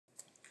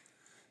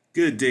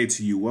Good day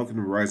to you. Welcome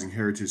to Rising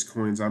Heritage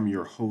Coins. I'm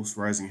your host,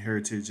 Rising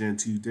Heritage, and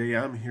today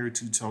I'm here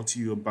to talk to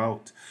you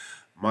about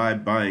my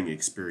buying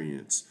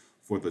experience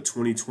for the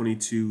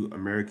 2022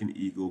 American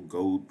Eagle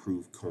Gold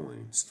Proof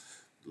coins.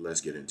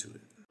 Let's get into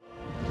it.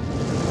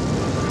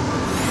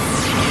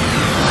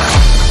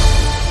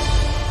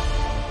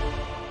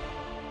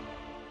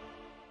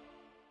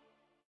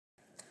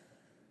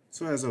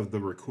 So as of the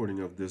recording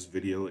of this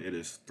video, it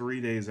is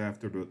 3 days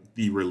after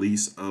the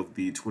release of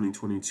the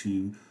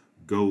 2022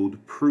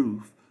 Gold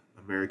Proof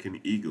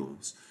American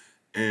Eagles.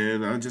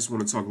 And I just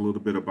want to talk a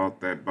little bit about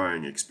that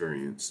buying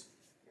experience.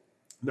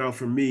 Now,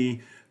 for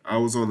me, I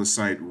was on the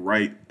site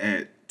right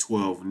at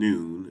 12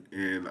 noon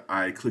and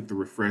I clicked the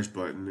refresh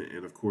button,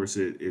 and of course,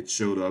 it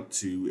showed up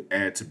to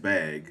add to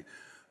bag.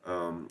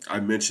 I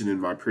mentioned in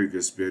my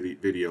previous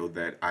video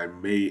that I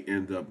may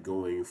end up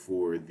going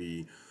for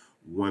the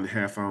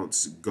 1/2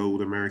 ounce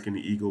gold American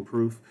Eagle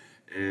proof,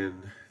 and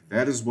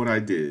that is what I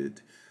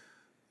did.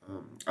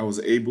 I was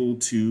able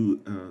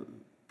to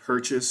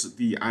purchase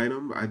the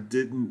item. I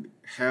didn't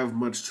have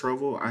much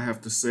trouble. I have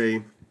to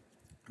say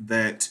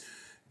that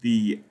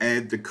the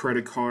add the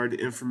credit card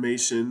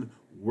information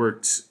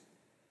worked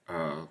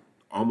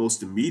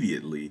almost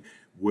immediately,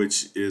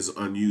 which is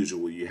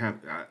unusual. You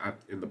have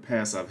in the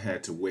past I've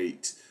had to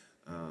wait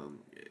um,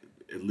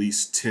 at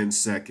least 10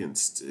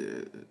 seconds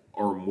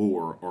or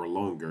more or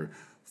longer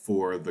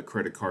for the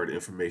credit card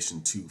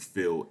information to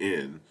fill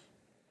in,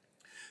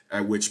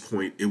 at which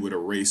point it would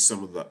erase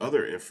some of the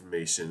other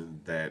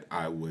information that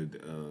I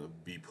would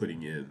be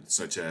putting in,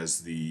 such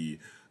as the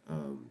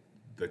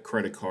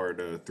credit card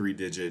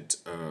 3-digit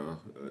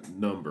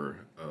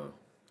number,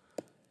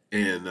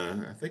 and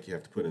I think you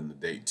have to put in the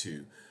date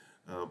too.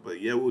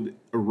 But yeah, it would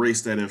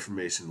erase that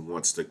information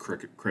once the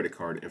credit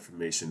card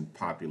information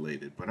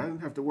populated. But I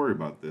didn't have to worry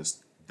about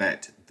this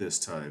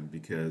time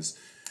because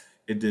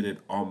it did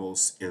it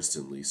almost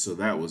instantly. So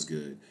that was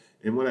good.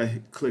 And when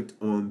I clicked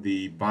on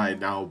the buy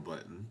now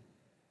button,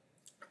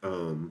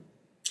 um,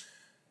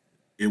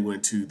 it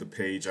went to the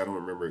page. I don't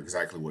remember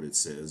exactly what it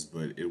says,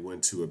 but it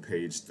went to a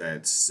page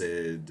that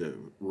said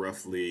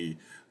roughly,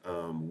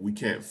 we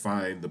can't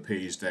find the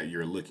page that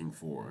you're looking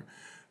for.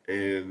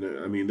 And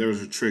I mean,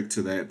 there's a trick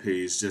to that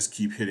page. Just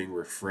keep hitting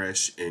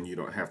refresh and you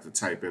don't have to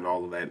type in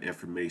all of that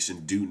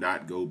information. Do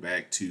not go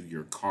back to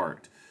your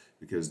cart,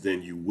 because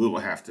then you will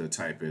have to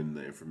type in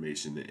the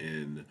information,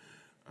 and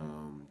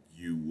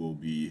you will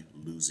be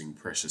losing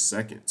precious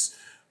seconds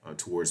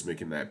towards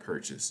making that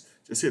purchase.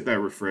 Just hit that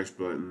refresh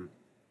button,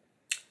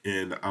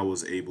 and I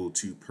was able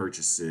to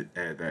purchase it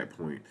at that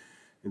point.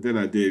 And then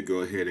I did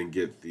go ahead and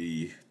get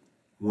the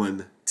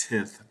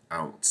 1/10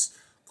 ounce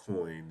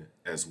coin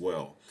as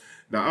well.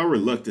 Now, I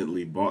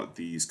reluctantly bought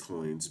these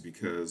coins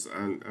because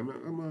I'm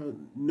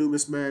a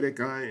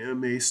numismatic, I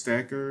am a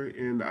stacker,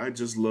 and I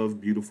just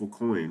love beautiful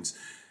coins.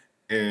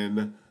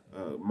 And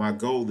my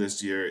goal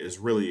this year is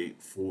really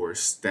for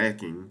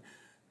stacking,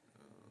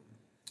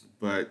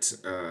 but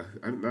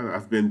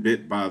I've been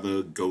bit by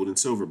the gold and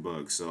silver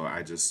bug, so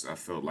I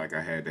felt like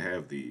I had to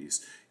have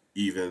these,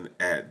 even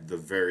at the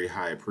very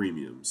high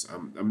premiums.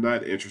 I'm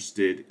not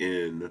interested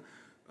in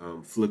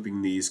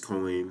flipping these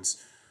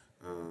coins.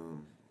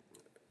 Um,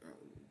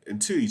 and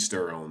to each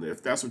their own.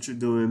 If that's what you're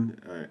doing,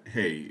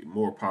 hey,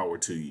 more power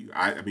to you.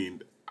 I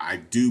mean, I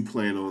do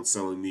plan on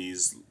selling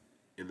these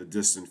in the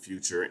distant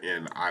future,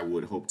 and I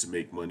would hope to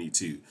make money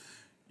too.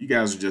 You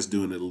guys are just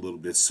doing it a little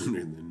bit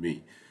sooner than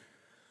me.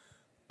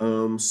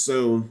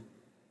 So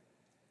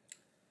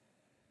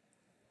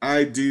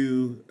I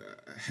do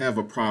have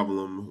a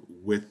problem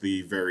with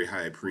the very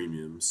high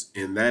premiums,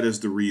 and that is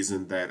the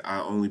reason that I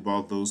only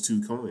bought those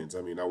two coins.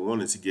 I mean, I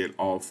wanted to get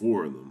all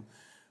four of them.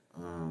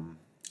 Um,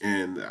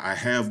 and I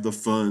have the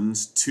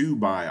funds to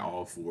buy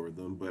all four of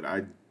them, but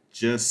I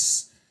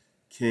just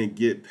can't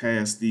get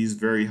past these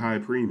very high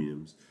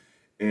premiums.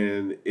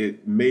 And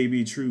it may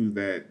be true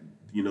that,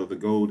 the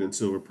gold and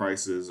silver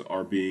prices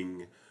are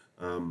being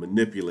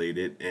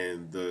manipulated,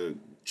 and the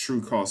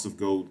true cost of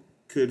gold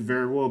could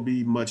very well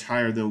be much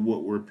higher than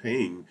what we're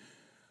paying.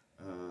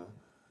 Uh,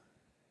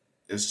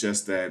 it's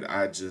just that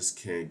I just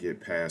can't get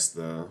past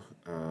the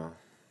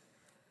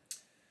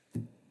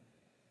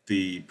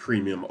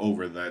premium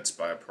over that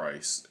spot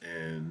price,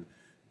 and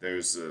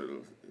there's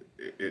a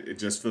it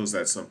just feels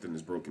that something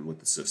is broken with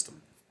the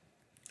system.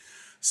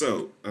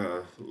 So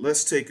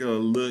let's take a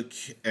look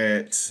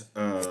at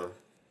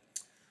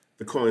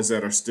the coins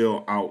that are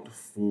still out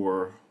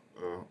for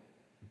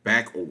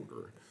back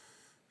order.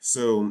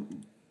 So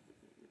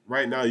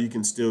right now you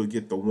can still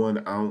get the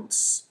 1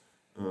 ounce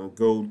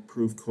gold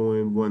proof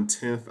coin,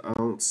 1/10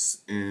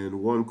 ounce,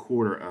 and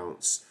 1/4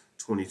 ounce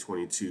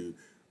 2022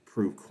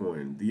 proof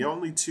coin. The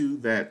only two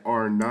that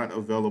are not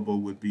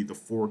available would be the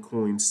 4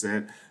 coin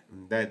set,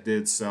 and that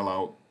did sell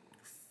out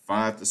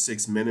 5 to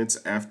 6 minutes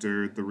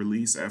after the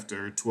release,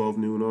 after 12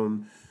 noon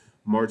on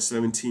March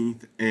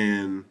 17th,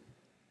 and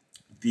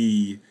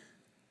the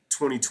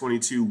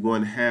 2022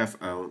 1/2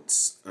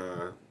 ounce.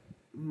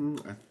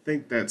 I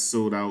think that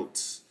sold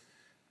out.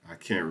 I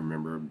can't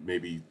remember,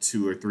 maybe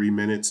 2 or 3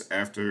 minutes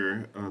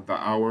after the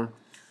hour.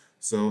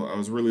 So I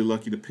was really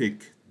lucky to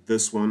pick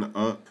this one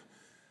up.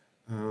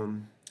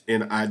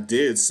 And I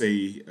did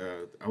say,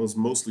 I was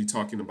mostly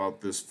talking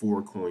about this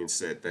 4 coin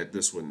set, that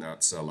this would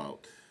not sell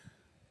out.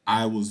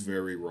 I was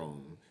very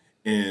wrong.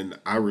 And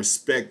I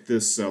respect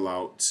this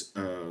sellout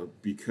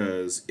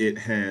because it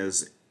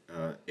has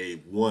a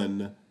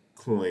 1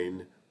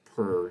 coin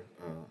per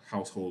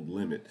household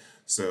limit.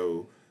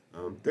 So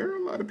there are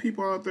a lot of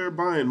people out there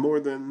buying more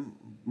than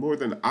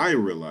I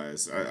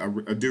realize. I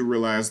do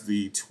realize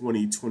the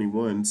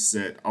 2021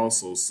 set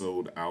also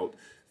sold out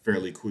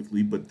fairly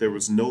quickly, but there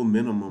was no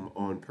minimum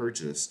on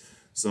purchase.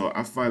 So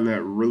I find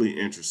that really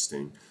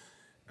interesting.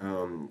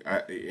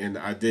 And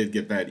I did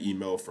get that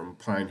email from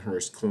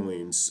Pinehurst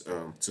Coins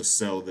to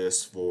sell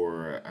this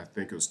for, I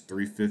think it was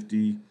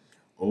 350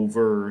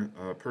 over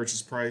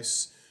purchase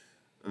price.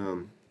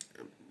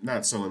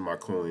 Not selling my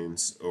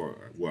coins,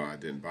 or well, I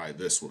didn't buy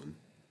this one,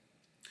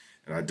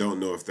 and I don't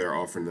know if they're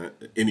offering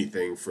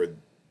anything for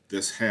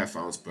this half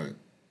ounce, but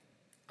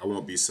I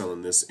won't be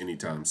selling this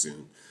anytime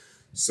soon.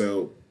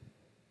 So,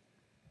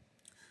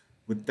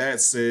 with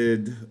that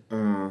said,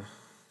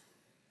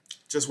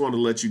 just want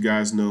to let you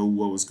guys know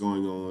what was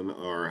going on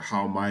or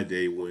how my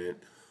day went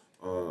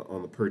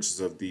on the purchase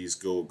of these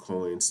gold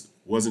coins.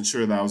 Wasn't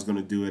sure that I was going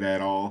to do it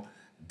at all.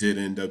 Did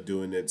end up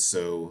doing it,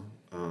 so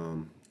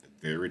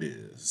there it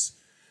is.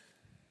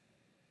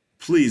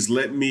 Please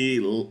let me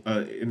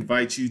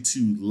invite you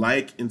to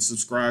like and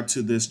subscribe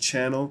to this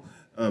channel.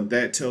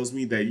 That tells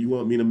me that you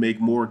want me to make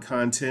more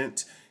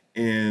content,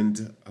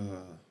 and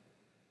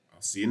I'll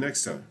see you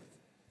next time.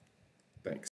 Thanks.